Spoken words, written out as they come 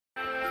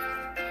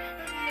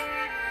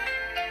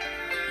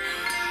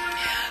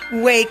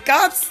Wake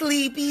up,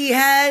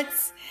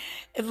 sleepyheads.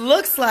 It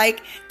looks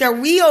like that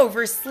we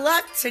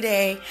overslept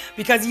today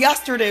because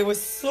yesterday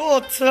was so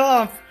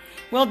tough.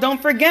 Well,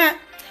 don't forget,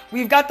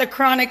 we've got the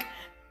chronic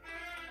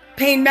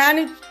pain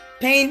meeting.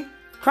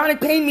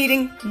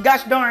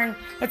 Gosh darn.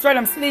 That's right,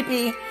 I'm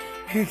sleepy.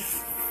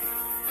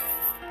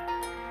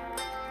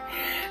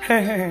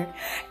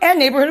 And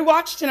neighborhood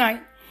watch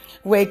tonight.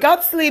 Wake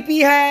up,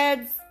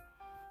 sleepyheads.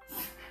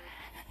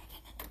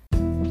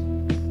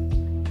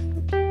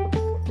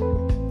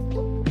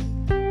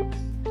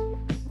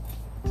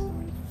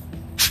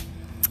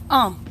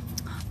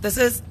 This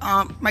is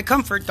my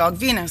comfort dog,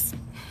 Venus.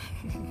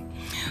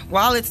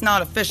 While it's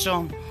not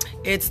official,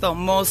 it's the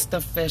most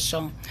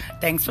official.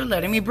 Thanks for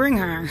letting me bring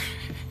her.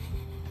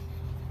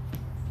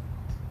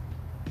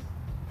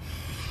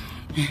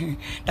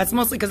 That's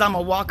mostly because I'm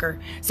a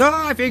walker. So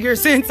I figure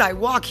since I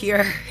walk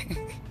here,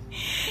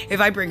 if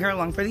I bring her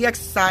along for the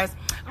exercise,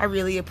 I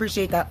really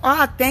appreciate that.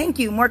 Thank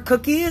you. More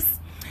cookies?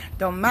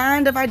 Don't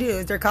mind if I do.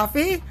 Is there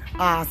coffee?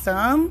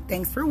 Awesome.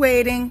 Thanks for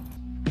waiting.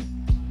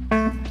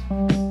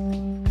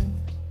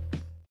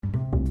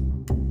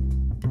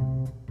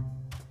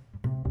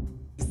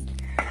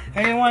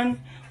 Anyone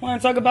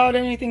want to talk about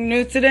anything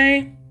new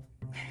today?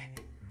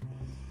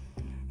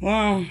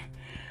 Well,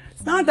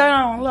 it's not that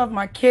I don't love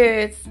my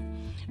kids,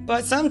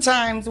 but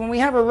sometimes when we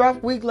have a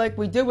rough week like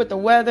we did with the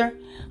weather,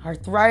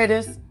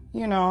 arthritis,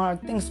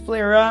 things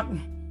flare up.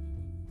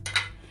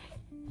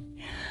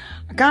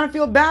 I kind of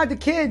feel bad to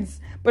kids,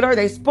 but are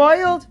they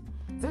spoiled?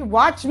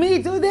 Watch me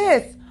do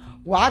this.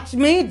 Watch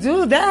me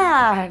do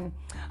that.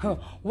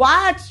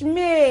 Watch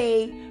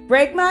me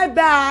break my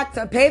back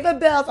to pay the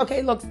bills.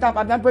 Okay, look, stop.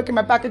 I'm not breaking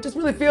my back. It just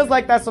really feels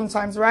like that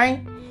sometimes,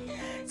 right?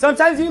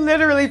 Sometimes you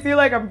literally feel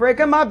like I'm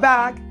breaking my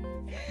back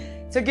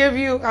to give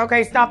you...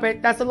 Okay, stop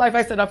it. That's the life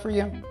I set up for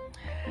you.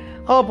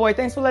 Oh, boy.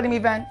 Thanks for letting me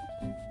vent.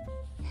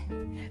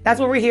 That's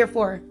what we're here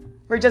for.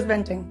 We're just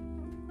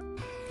venting.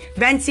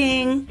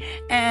 Venting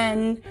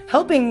and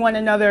helping one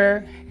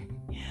another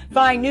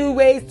find new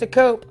ways to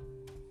cope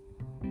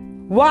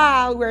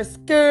while we're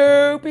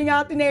scoping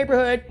out the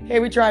neighborhood. Hey,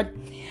 we tried.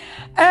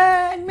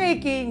 And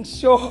making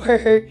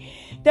sure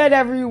that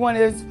everyone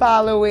is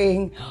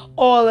following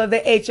all of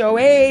the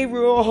HOA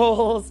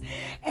rules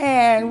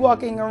and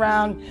walking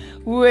around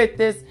with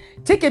this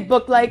ticket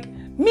book like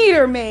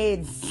meter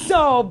maids.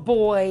 So,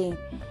 boy,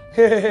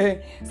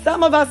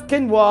 some of us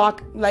can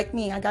walk like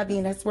me. I got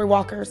Venus. We're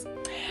walkers.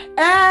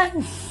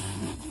 And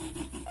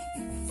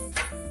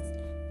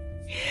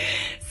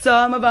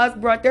some of us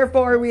brought their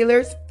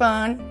four-wheelers.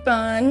 Fun.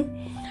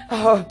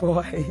 Oh,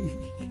 boy.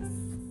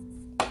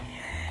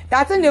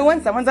 That's a new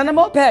one. Someone's on a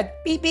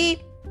moped. Beep, beep.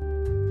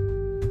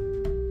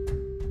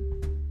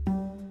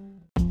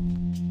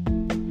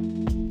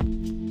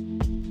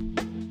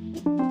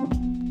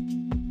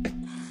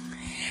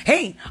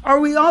 Hey, are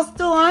we all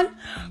still on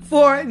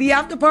for the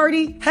after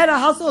party head of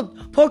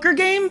household poker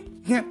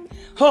game?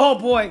 Oh,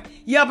 boy.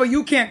 Yeah, but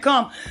you can't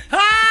come.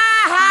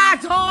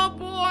 Oh,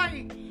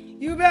 boy.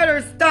 You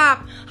better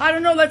stop. I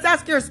don't know. Let's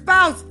ask your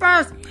spouse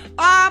first.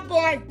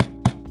 Boy.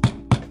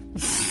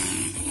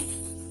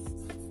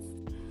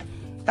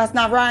 That's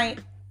not right.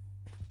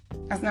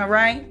 That's not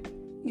right.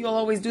 You'll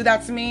always do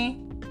that to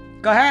me.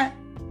 Go ahead.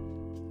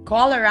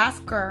 Call her.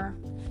 Ask her.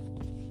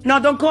 No,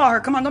 don't call her.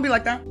 Come on. Don't be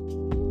like that.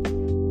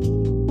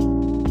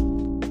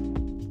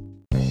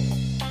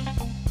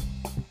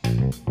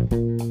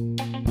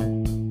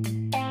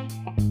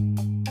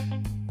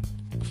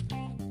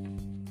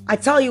 I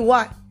tell you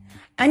what.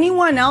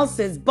 Anyone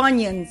else's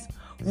bunions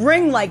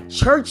ring like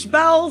church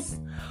bells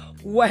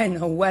when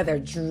the weather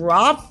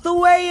drops the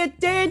way it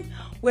did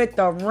with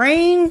the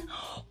rain?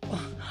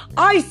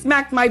 I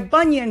smacked my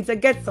bunions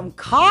against some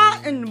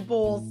cotton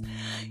balls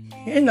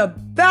in the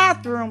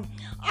bathroom.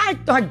 I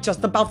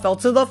just about fell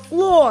to the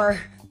floor.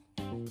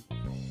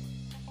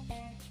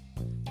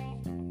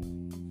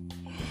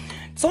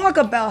 Talk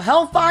about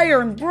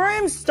hellfire and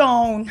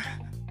brimstone.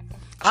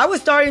 I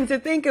was starting to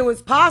think it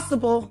was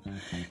possible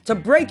to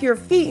break your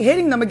feet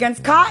hitting them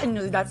against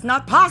cotton. That's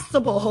not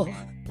possible.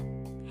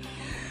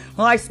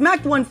 Well, I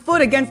smacked one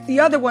foot against the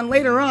other one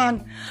later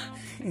on.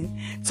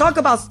 Talk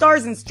about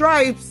stars and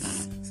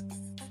stripes.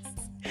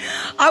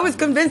 I was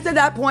convinced at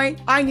that point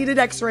I needed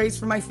x-rays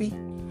for my feet.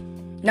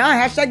 Nah,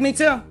 hashtag me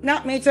too.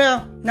 Not me too.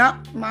 Nah,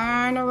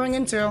 mine are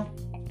ringing too.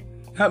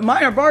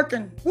 Mine are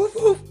barking. Woof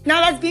woof.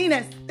 Now that's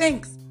Venus.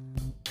 Thanks.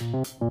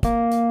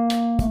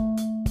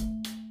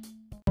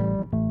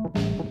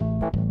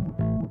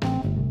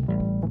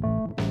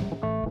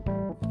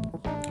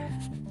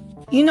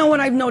 You know what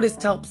I've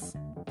noticed helps?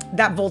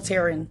 That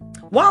Voltaren.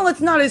 While it's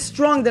not as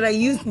strong that I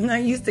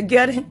used to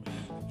get it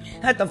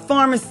at the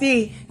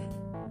pharmacy.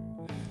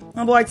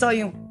 Oh boy, I tell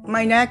you,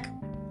 my neck,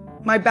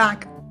 my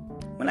back,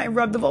 when I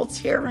rub the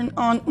Voltaren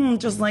on,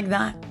 just like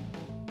that.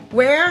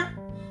 Where?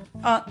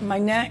 My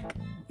neck,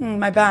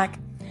 my back.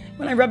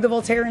 When I rub the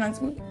Voltaren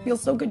on, it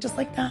feels so good just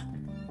like that.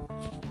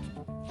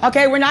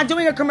 Okay, we're not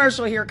doing a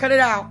commercial here. Cut it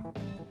out.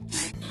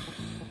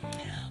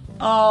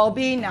 Oh,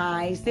 be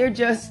nice. They're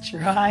just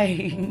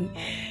trying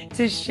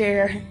to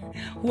share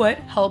what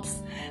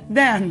helps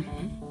them.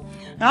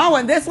 Oh,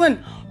 and this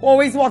one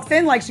always walks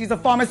in like she's a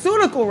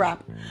pharmaceutical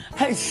rep.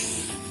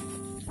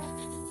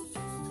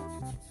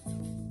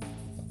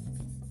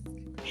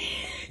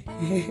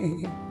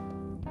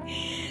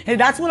 And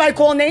that's what I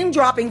call name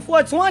dropping.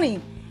 420.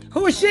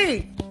 Who is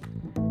she?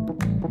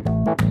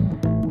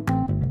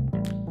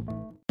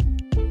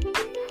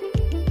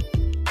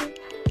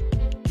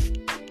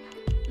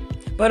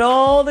 But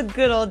all the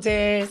good old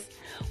days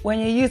when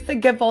you used to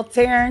get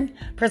Voltaren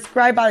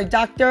prescribed by a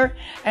doctor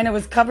and it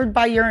was covered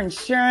by your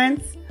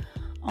insurance.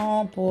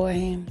 Oh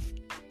boy.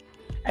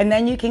 And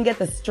then you can get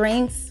the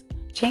strengths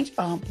changed.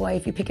 Oh boy,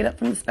 if you pick it up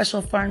from the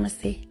special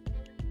pharmacy.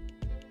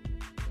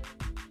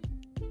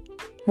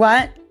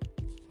 What?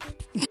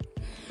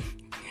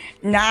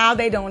 Now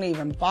they don't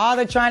even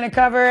bother trying to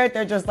cover it.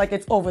 They're just like,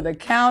 it's over the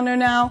counter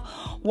now.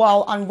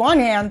 While on one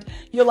hand,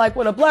 you're like,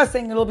 what a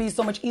blessing. It'll be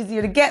so much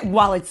easier to get,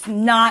 while it's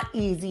not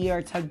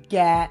easier to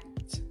get.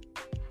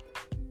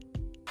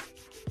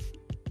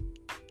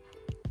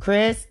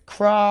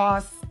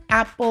 Crisscross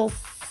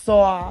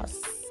applesauce.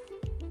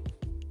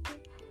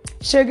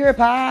 Sugar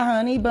pie,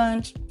 honey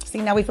bunch.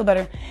 See, now we feel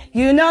better.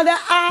 You know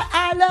that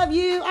I love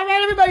you. All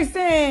right, everybody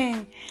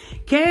sing.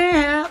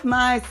 Can't help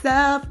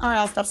myself. All right,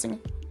 I'll stop singing.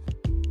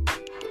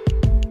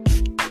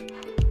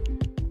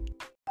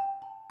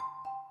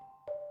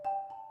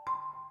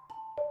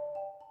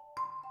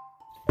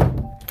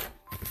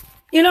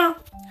 You know,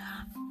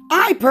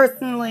 I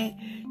personally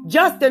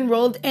just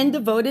enrolled in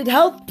Devoted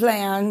Health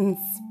Plans.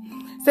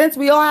 Since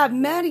we all have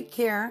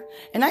Medicare,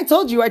 and I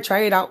told you I'd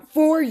try it out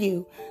for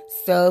you.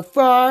 So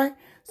far,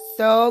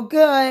 so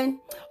good.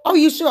 Oh,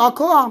 you sure? I'll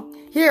call.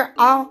 Here,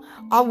 I'll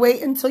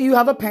wait until you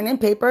have a pen and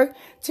paper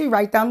to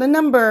write down the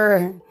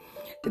number.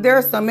 There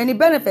are so many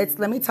benefits.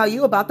 Let me tell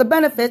you about the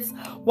benefits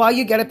while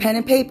you get a pen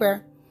and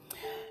paper.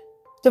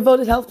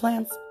 Devoted Health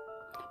Plans.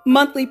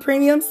 Monthly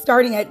premiums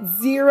starting at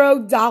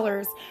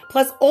 $0,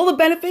 plus all the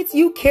benefits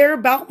you care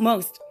about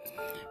most.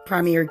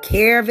 Primary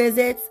care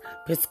visits,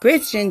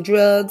 prescription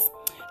drugs,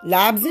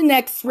 labs and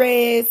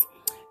x-rays,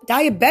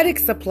 diabetic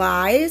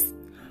supplies,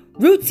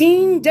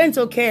 routine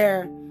dental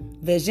care,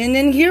 vision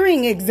and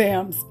hearing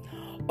exams,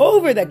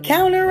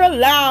 over-the-counter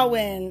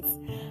allowance,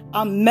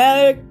 a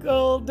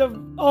medical,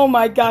 oh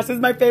my gosh, this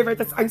is my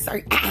favorite. I'm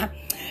sorry.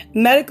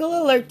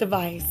 Medical alert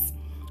device.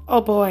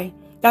 Oh boy,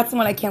 that's the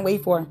one I can't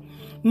wait for.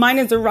 Mine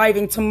is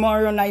arriving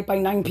tomorrow night by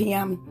 9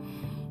 p.m.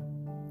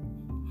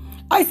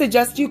 I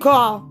suggest you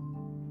call.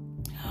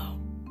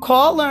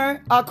 Call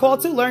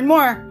to learn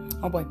more.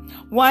 Oh boy.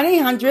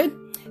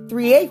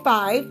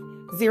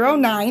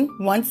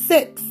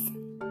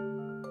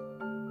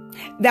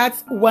 1-800-385-0916.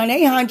 That's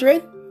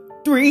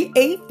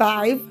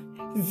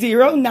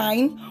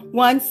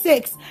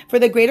 1-800-385-0916. For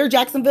the greater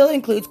Jacksonville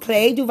includes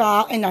Clay,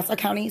 Duval, and Nassau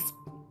counties.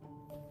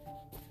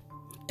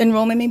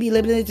 Enrollment may be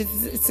limited.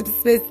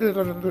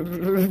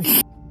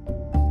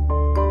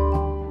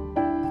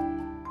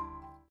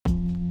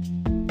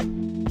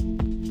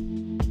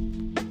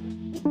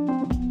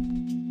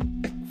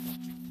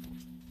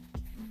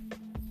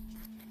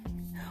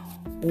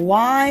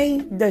 Why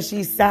does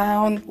she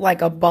sound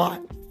like a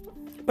bot?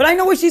 But I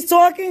know what she's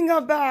talking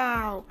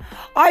about.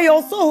 I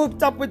also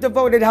hooked up with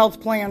Devoted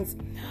Health Plans.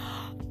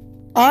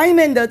 I'm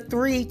in the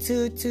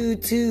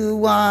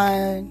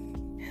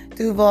 32221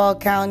 Duval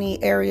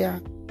County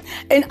area.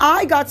 And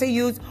I got to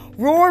use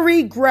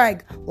Rory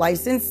Gregg,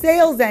 licensed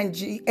sales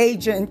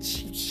agent.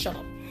 Shut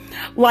up.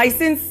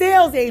 Licensed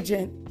sales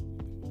agent.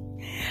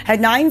 At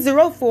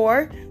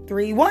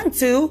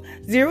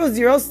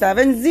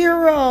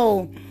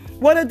 904-312-0070.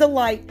 What a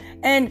delight.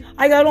 And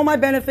I got all my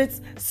benefits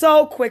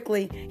so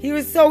quickly. He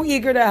was so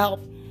eager to help.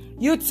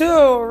 You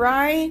too,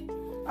 right?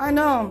 I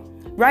know.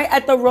 Right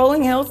at the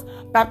Rolling Hills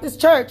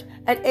Baptist Church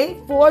at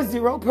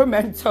 840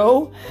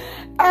 Pimento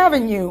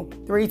Avenue,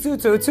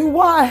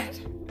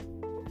 32221.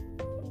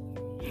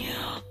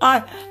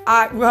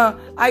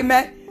 I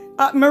met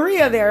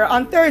Maria there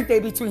on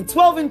Thursday between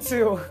 12 and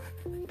 2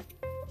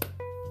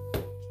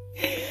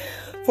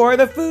 for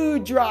the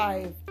food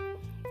drive.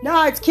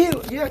 No, it's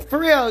cute. Yeah, for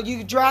real.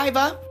 You drive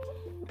up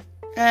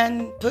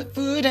and put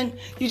food, and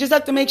you just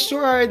have to make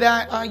sure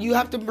that you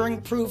have to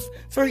bring proof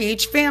for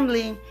each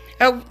family.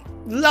 I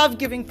love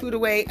giving food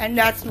away, and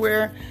that's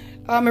where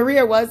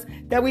Maria was,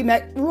 that we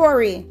met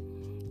Rory.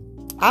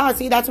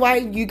 See, that's why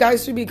you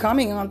guys should be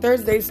coming on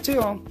Thursdays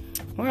too.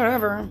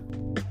 Whatever.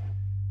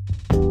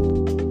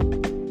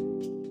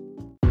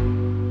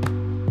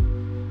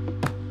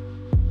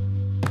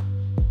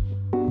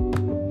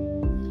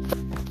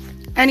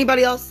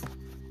 Anybody else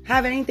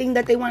have anything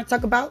that they want to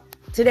talk about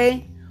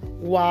today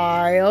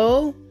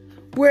while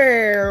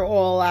we're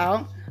all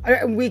out?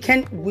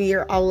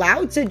 We're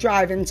allowed to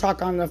drive and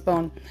talk on the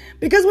phone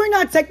because we're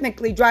not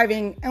technically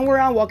driving and we're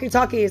on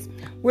walkie-talkies.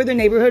 We're the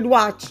neighborhood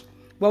watch.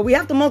 Well, we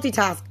have to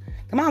multitask.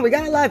 Come on, we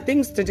got a lot of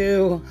things to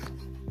do.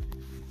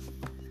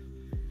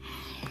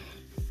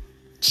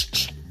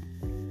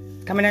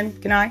 Coming in,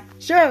 can I?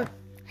 Sure.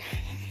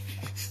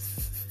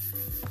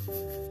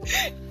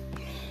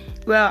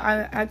 Well,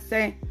 I'd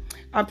say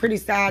I'm pretty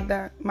sad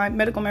that my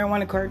medical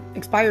marijuana card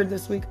expired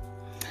this week.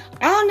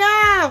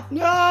 Oh,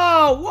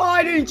 no,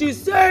 why didn't you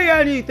say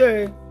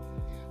anything?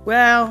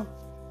 Well,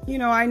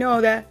 I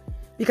know that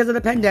because of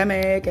the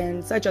pandemic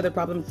and such other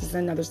problems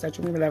and other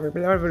such, blah, blah, blah,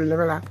 blah,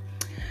 blah,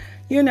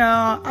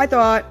 blah. I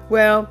thought,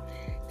 well,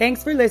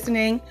 thanks for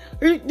listening.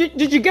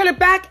 Did you get it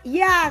back?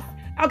 Yes.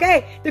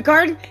 Okay, the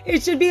card,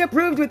 it should be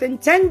approved within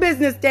 10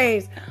 business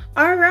days.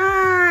 All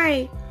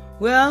right.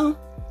 Well,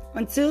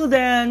 until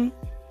then,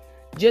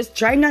 just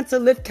try not to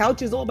lift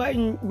couches all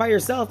by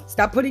yourself.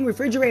 Stop putting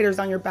refrigerators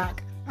on your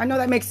back. I know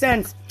that makes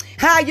sense.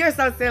 Ha, you're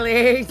so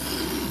silly.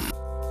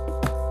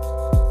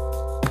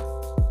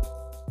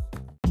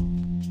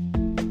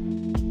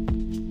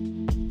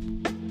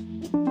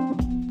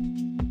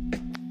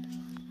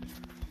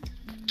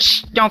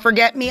 Don't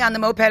forget me on the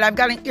moped. I've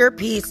got an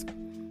earpiece.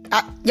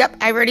 Yep,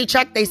 I already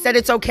checked. They said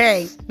it's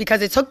okay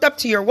because it's hooked up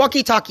to your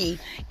walkie-talkie.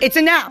 It's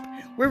an app.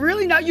 We're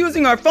really not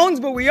using our phones,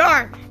 but we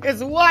are.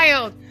 It's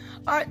wild.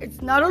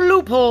 It's not a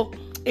loophole.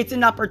 It's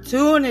an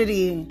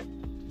opportunity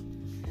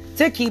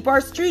to keep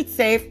our streets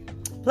safe.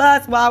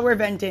 Plus, while we're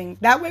venting.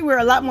 That way we're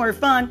a lot more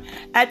fun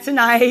at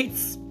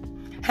tonight's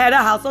Head a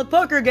Household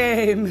Poker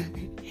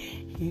game.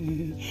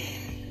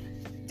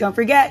 Don't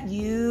forget,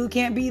 you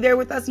can't be there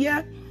with us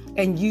yet.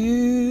 And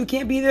you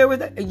can't be there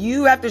with it.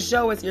 You have to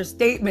show us your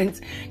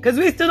statements because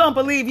we still don't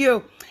believe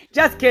you.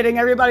 Just kidding.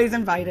 Everybody's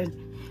invited.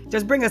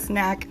 Just bring a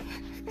snack.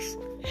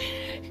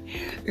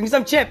 Bring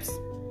some chips.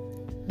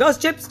 Those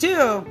chips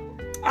too.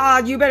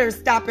 You better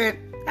stop it.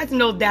 That's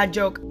an old dad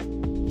joke.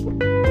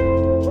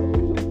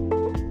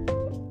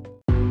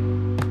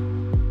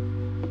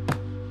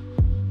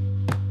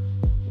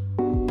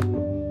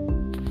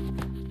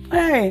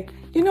 Hey,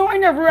 I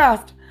never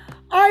asked.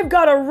 I've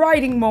got a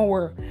riding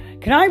mower.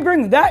 Can I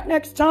bring that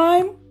next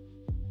time?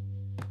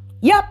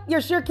 Yep,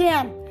 you sure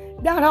can.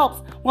 That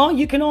helps. Well,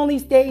 you can only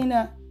stay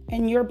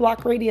in your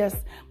block radius,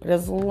 but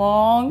as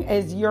long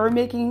as you're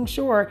making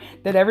sure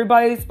that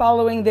everybody's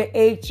following the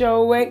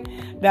HOA,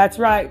 that's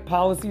right,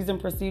 policies and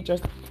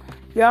procedures.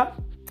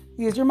 Yep,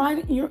 use your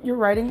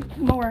riding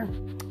mower.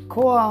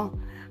 Cool.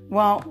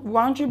 Well,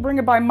 why don't you bring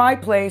it by my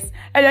place?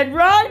 And then,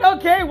 right,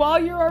 okay,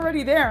 while you're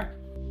already there.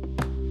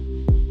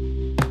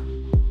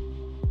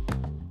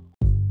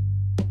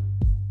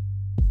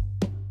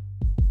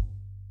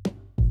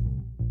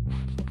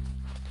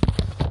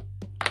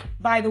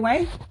 By the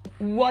way,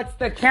 what's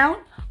the count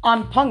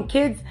on punk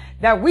kids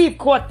that we've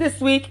caught this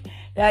week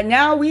that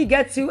now we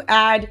get to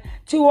add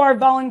to our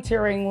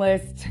volunteering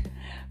list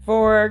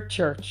for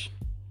church?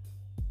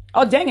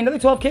 Oh, dang, another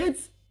 12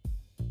 kids?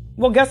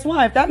 Well, guess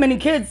what? If that many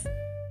kids,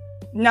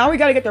 now we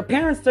got to get their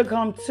parents to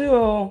come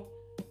too.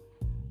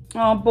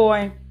 Oh,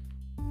 boy.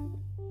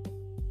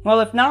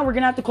 Well, if not, we're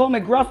going to have to call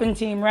McGruffin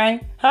team,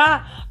 right?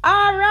 Ha!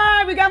 All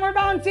right, we got more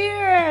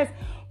volunteers.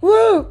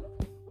 Woo!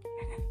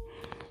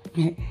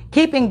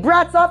 Keeping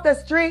brats off the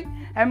street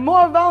and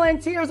more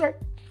volunteers are...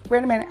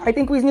 Wait a minute. I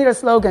think we need a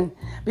slogan.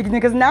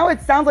 Because now it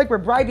sounds like we're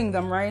bribing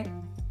them, right?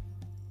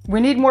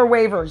 We need more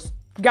waivers.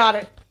 Got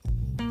it.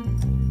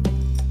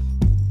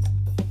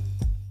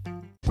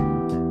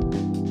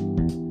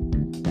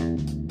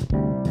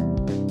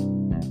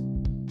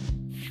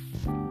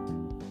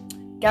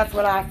 Guess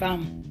what I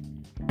found?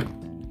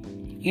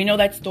 You know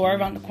that store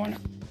around the corner?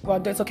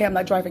 Well, it's okay. I'm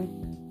not driving.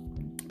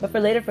 But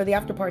for later, for the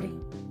after party.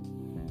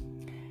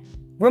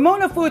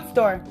 Ramona Food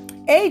Store,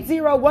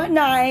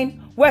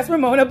 8019 West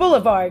Ramona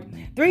Boulevard,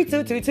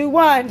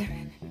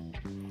 32221.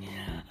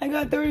 I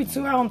got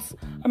 32 ounce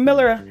of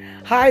Miller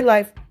High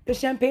Life. The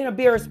champagne of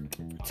beers,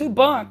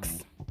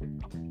 $2.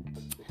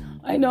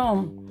 I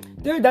know.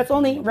 Dude, that's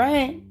only,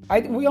 right?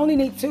 We only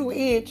need 2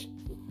 each.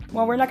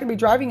 Well, we're not going to be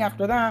driving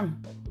after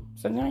them.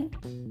 So, right?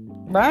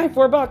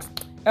 $4.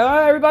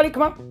 Everybody,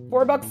 come on.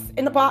 $4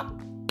 in the pot.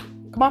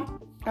 Come on.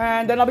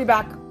 And then I'll be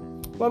back.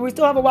 Well, we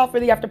still have a while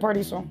for the after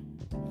party, so.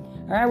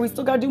 All right, we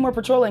still got to do more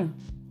patrolling.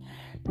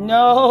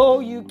 No,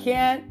 you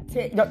can't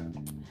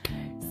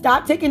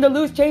stop taking the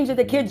loose change that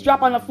the kids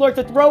drop on the floor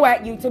to throw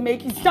at you to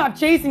make you stop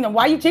chasing them.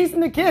 Why are you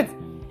chasing the kids?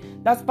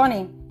 That's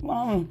funny.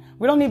 Well,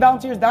 we don't need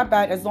volunteers that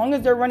bad. As long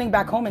as they're running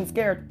back home and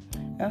scared.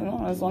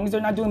 As long as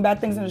they're not doing bad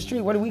things in the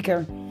street, what do we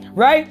care?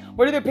 Right?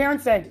 What do their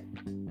parents say?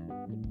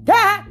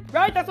 Dad!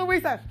 Right? That's what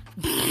we said.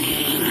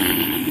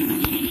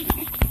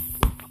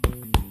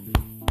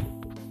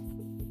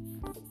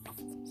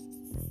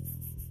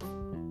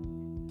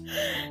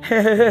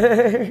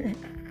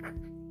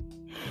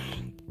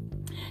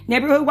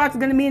 Neighborhood watch is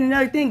going to mean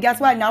another thing.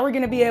 Guess what? Now we're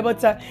going to be able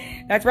to,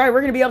 that's right,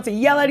 we're going to be able to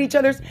yell at each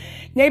other's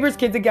neighbors'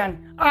 kids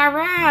again. All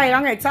right,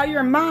 I'm going to tell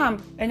your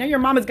mom. And then your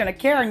mom is going to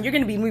care and you're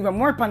going to be even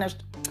more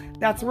punished.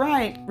 That's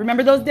right.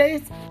 Remember those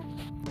days?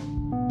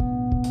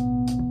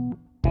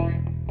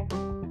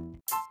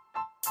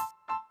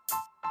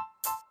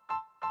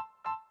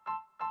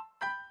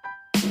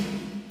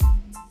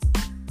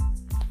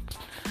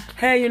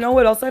 Hey, you know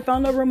what else I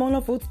found at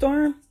Ramona Food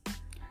Store?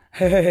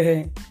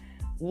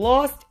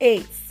 Lost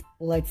 8s.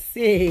 Let's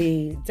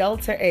see.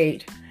 Delta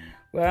 8.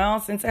 Well,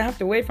 since I have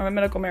to wait for my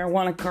medical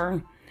marijuana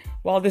card,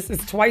 well, this is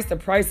twice the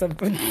price of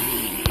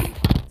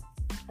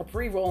a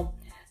pre-roll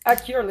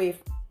at Curaleaf.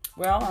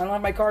 Well, I don't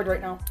have my card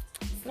right now.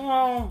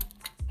 So,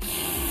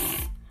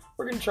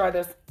 we're going to try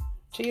this.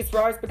 Cheese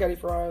fries, spaghetti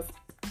fries.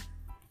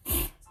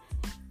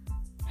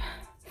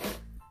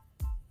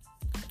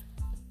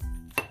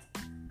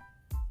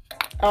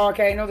 Oh,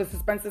 okay, I know the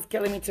suspense is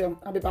killing me too.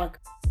 I'll be back.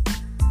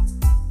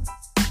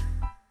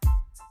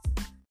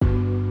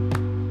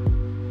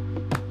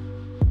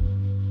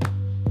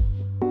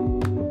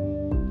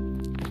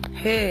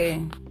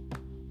 Hey.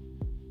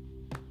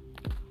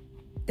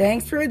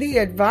 Thanks for the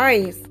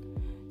advice.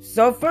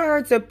 So far,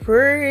 it's a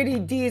pretty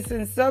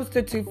decent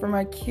substitute for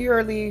my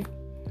Curaleaf.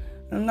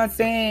 I'm not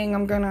saying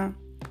I'm gonna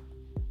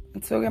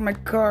until I get my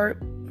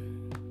card.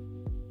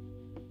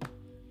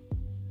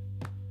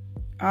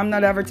 I'm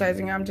not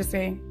advertising. I'm just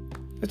saying.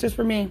 It's just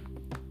for me.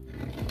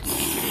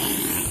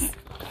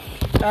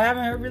 I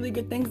haven't heard really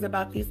good things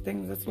about these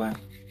things. That's why.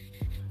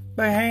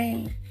 But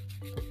hey.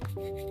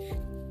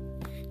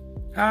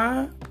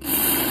 Huh?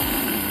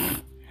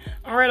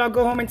 All right, I'll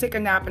go home and take a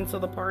nap until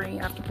the party,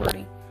 after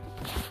party.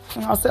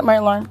 And I'll set my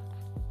alarm.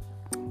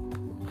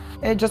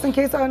 Hey, just in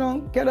case I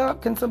don't get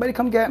up, can somebody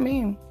come get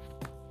me?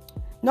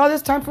 No,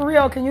 this time for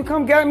real. Can you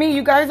come get me?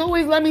 You guys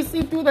always let me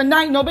sleep through the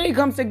night. Nobody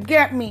comes to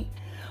get me.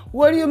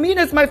 What do you mean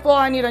it's my fault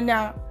I need a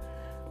nap?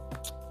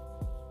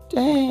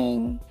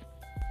 Dang.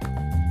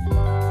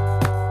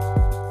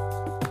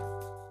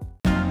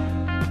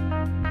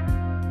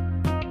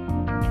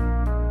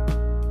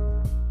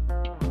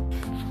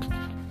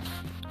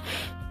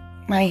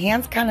 My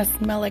hands kind of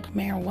smell like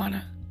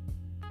marijuana.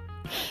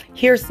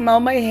 Here,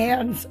 smell my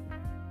hands.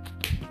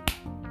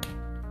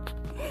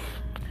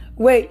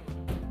 Wait,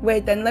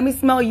 then let me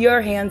smell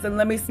your hands and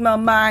let me smell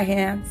my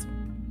hands.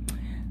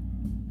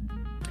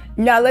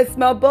 Now let's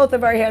smell both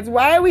of our hands.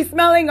 Why are we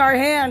smelling our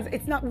hands?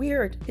 It's not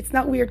weird. It's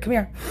not weird. Come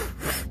here.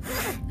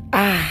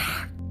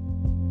 Ah.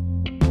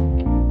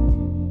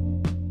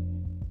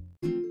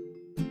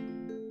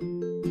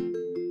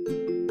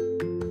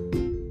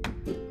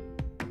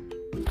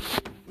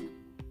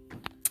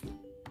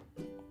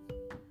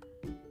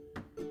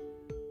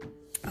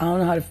 I don't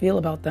know how to feel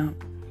about that.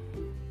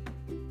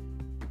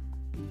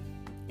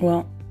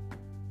 Well,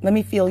 let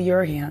me feel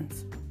your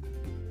hands.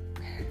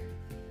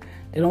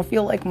 They don't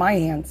feel like my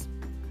hands.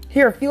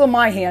 Here, feel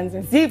my hands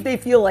and see if they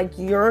feel like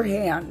your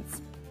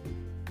hands.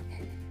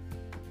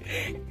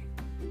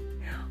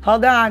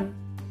 Hold on.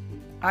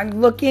 I'm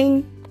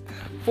looking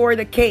for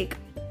the cake.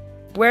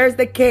 Where's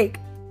the cake?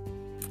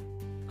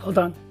 Hold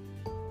on.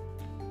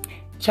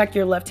 Check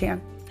your left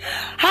hand.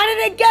 How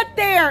did it get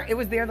there? It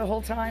was there the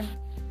whole time.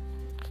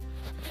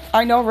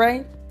 I know,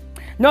 right?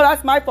 No,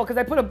 that's my fault because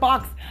I put a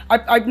box.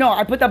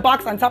 I put the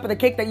box on top of the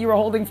cake that you were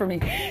holding for me.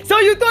 So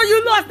you thought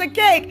you lost the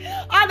cake.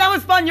 Ah, that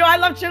was fun, yo. I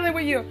love chilling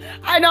with you.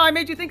 I know, I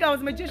made you think I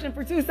was a magician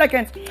for 2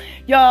 seconds.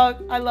 Yo,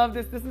 I love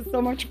this. This is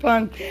so much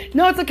fun.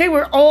 No, it's okay.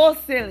 We're all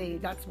silly.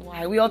 That's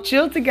why we all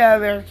chill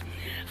together.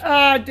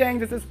 Ah, dang,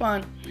 this is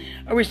fun.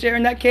 Are we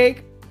sharing that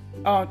cake?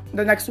 Oh,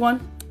 the next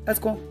one? That's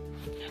cool.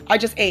 I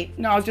just ate.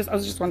 No, I was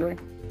just wondering.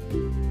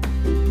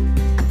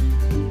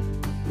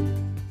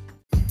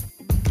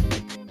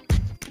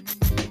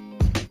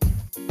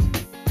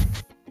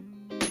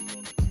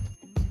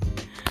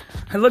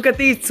 And look at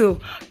these two,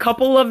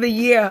 couple of the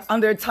year on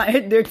their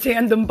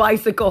tandem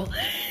bicycle,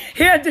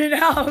 handing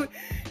out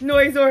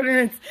noise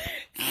ordinance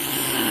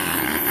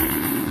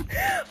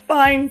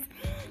fines.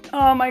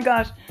 Oh my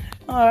gosh.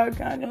 Oh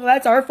God, well,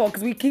 that's our fault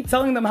because we keep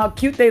telling them how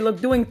cute they look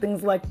doing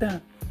things like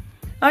that.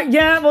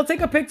 Yeah, we'll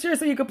take a picture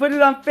so you can put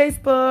it on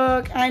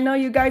Facebook. I know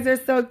you guys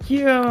are so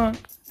cute.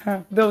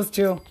 Those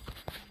two.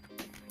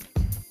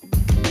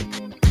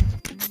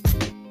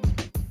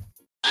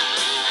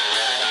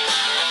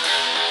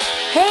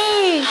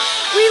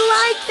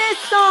 This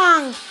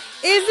song.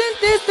 Isn't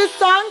this the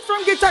song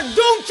from Guitar?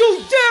 Don't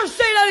you dare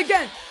say that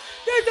again.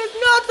 This is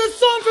not the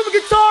song from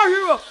Guitar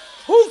Hero.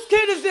 Whose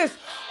kid is this?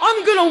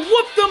 I'm gonna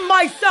whoop them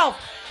myself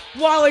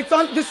while it's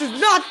on. This is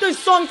not the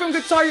song from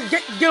Guitar Hero.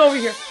 Get over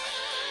here.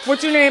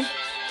 What's your name?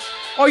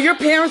 Oh, your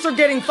parents are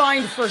getting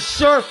fined for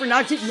sure for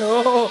not teaching.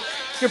 No,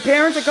 your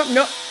parents are coming.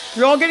 No,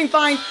 you're all getting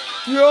fined.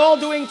 You're all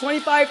doing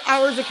 25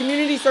 hours of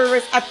community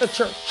service at the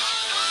church.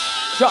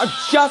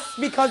 Just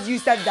because you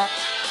said that.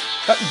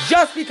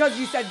 Just because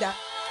you said that.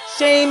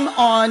 Shame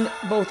on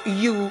both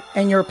you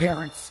and your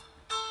parents.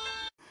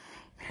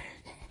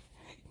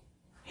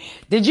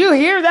 Did you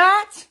hear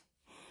that?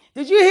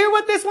 Did you hear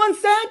what this one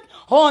said?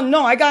 Oh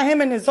no, I got him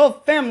and his whole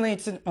family.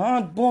 It's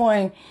oh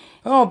boy.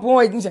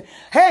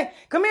 Hey,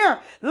 come here.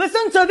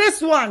 Listen to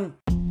this one.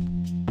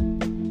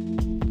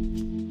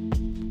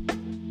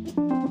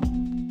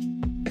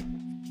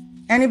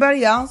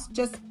 Anybody else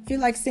just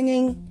feel like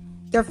singing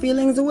their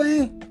feelings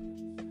away?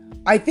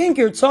 I think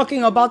you're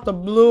talking about the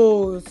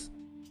blues.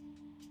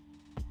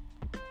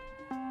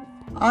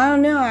 I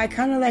don't know. I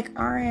kind of like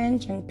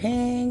orange and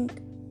pink.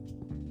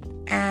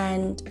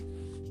 And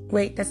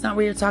wait, that's not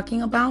what you're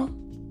talking about?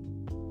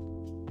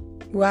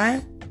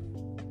 What?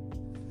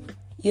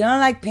 You don't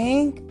like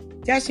pink?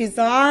 Yeah, she's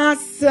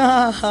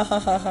awesome.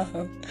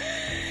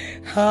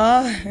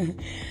 Huh?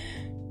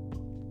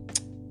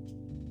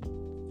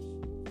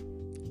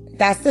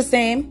 That's the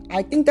same.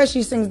 I think that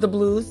she sings the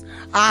blues.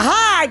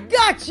 Aha!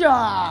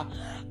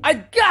 I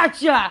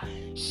gotcha!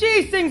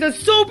 She sings a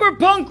super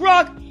punk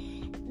rock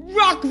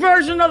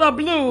version of the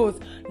blues.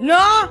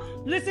 No?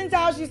 Listen to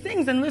how she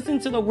sings and listen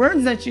to the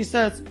words that she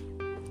says.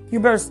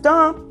 You better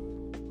stomp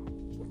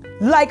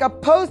like a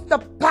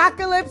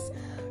post-apocalypse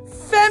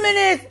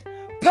feminist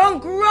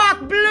punk rock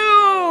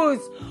blues.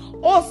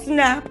 Oh,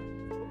 snap.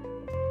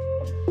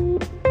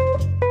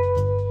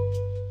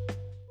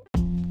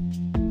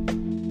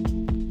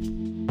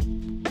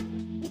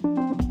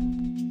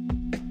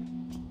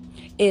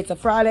 It's a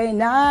Friday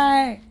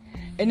night,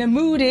 and the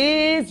mood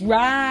is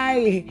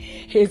right.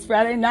 It's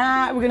Friday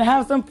night, we're gonna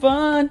have some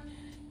fun.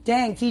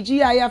 Dang,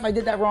 TGIF, I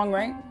did that wrong,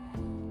 right?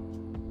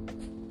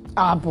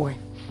 Ah, boy.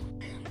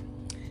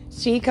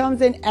 She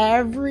comes in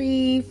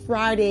every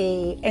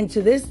Friday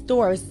into this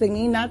store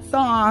singing that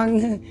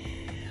song,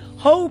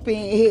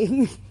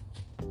 hoping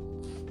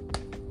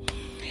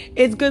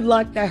it's good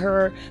luck that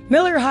her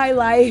Miller High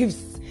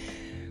Lifes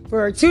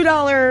for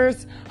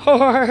 $2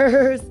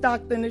 are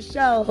stocked in the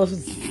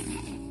shelves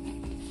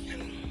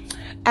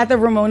at the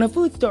Ramona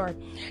Food Store,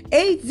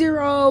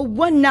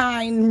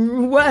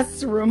 8019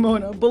 West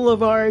Ramona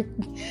Boulevard,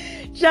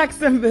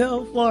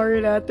 Jacksonville,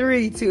 Florida,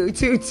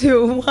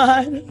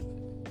 32221.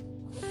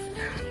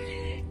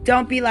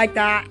 Don't be like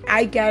that.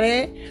 I get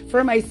it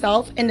for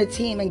myself and the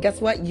team. And guess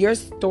what? Your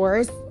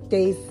store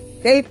stays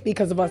safe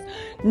because of us.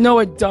 No,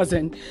 it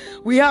doesn't.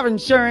 We have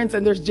insurance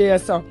and there's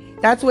JSO.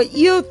 That's what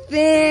you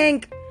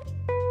think.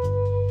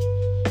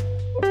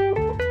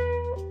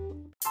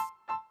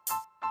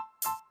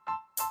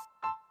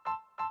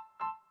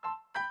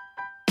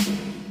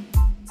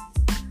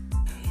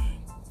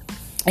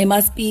 It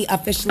must be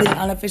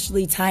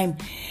unofficially time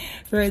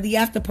for the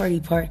after party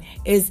part.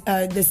 Is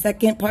the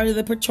second part of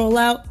the patrol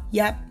out?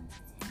 Yep.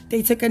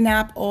 They took a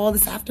nap all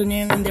this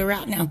afternoon and they're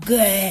out now.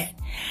 Good.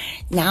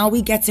 Now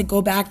we get to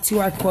go back to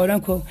our quote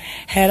unquote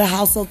head of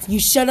household. You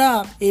shut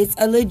up. It's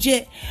a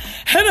legit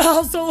head of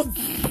household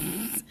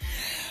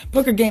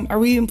poker game. Are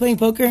we even playing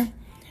poker?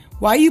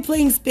 Why are you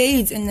playing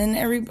spades and then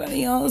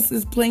everybody else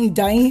is playing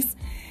dice?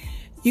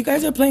 You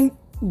guys are playing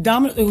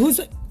domino.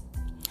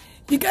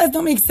 You guys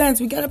don't make sense.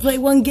 We gotta play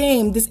one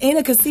game. This ain't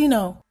a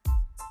casino.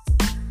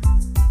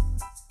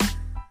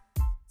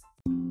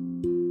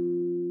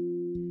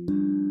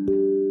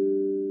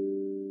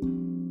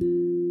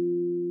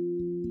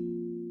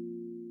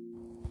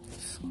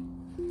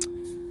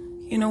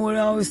 You know what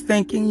I was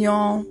thinking,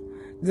 y'all?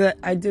 That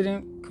I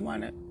didn't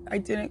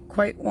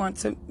quite want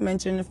to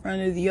mention in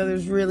front of the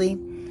others, really.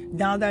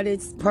 Now that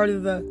it's part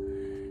of the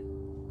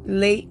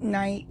late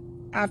night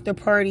after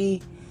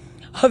party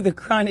of the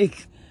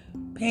chronic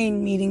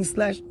pain meeting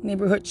 /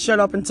 neighborhood shut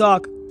up and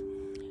talk.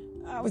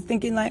 I was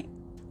thinking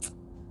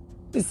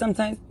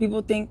sometimes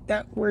people think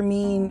that we're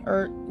mean,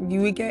 or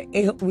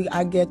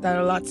I get that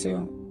a lot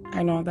too.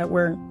 I know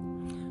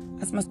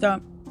that's messed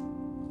up.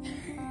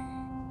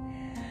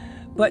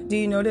 But do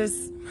you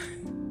notice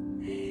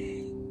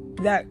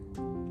that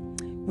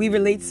we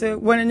relate to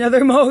one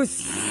another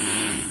most?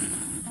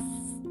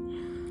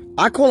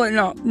 I call it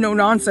no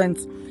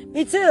nonsense.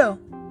 Me too.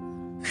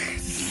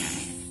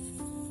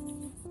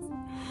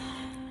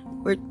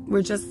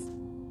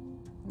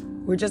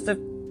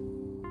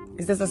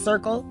 Is this a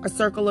circle? A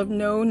circle of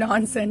no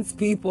nonsense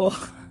people.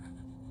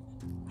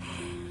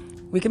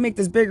 We can make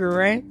this bigger,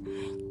 right?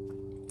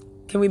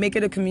 Can we make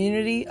it a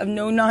community of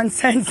no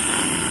nonsense?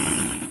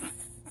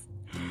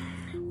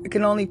 We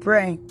can only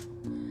pray.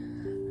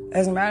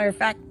 As a matter of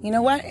fact, you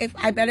know what?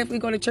 I bet if we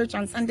go to church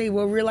on Sunday,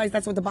 we'll realize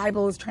that's what the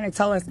Bible is trying to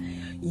tell us.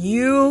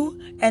 You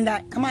and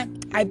that, come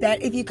on. I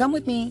bet if you come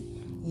with me,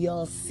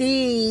 you'll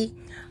see.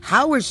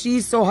 How is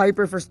she so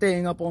hyper for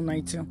staying up all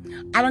night too?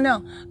 I don't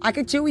know. I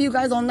could chill with you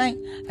guys all night,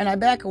 and I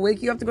bet I could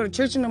wake you up to go to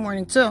church in the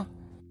morning too.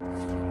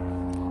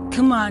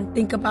 Come on,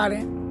 think about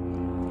it.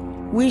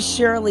 We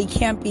surely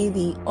can't be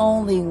the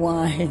only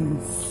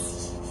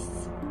ones.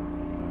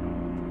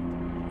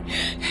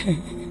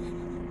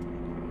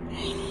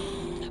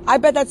 I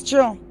bet that's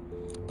true.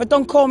 But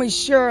don't call me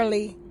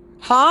Shirley.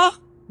 Huh?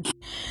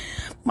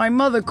 My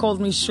mother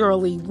called me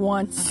Shirley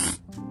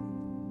once.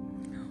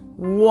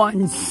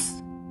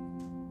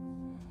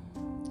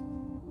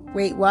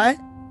 Wait, what?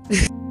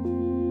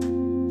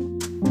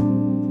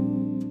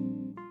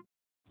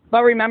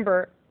 But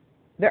remember,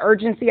 the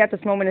urgency at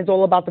this moment is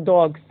all about the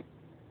dogs.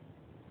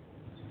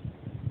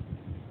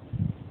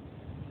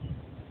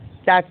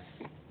 That's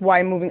why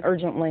I'm moving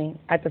urgently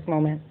at this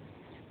moment.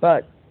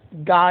 But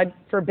God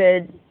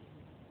forbid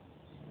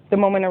the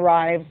moment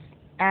arrives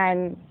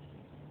and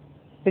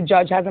the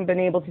judge hasn't been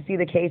able to see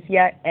the case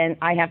yet and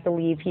I have to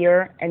leave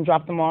here and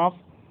drop them off.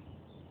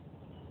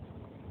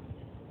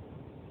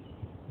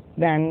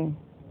 Then,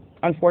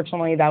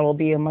 unfortunately, that will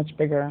be a much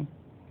bigger...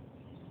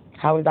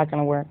 How is that going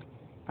to work?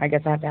 I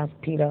guess I have to ask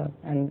PETA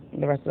and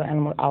the rest of the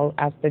animals. I'll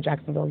ask the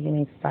Jacksonville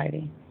Humane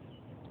Society.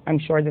 I'm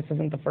sure this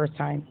isn't the first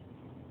time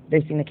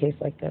they've seen a case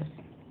like this,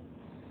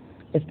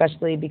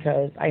 especially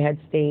because I had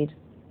stayed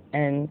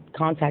in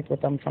contact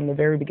with them from the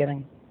very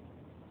beginning.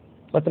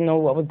 Let them know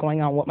what was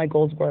going on, what my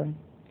goals were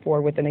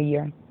for within a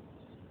year.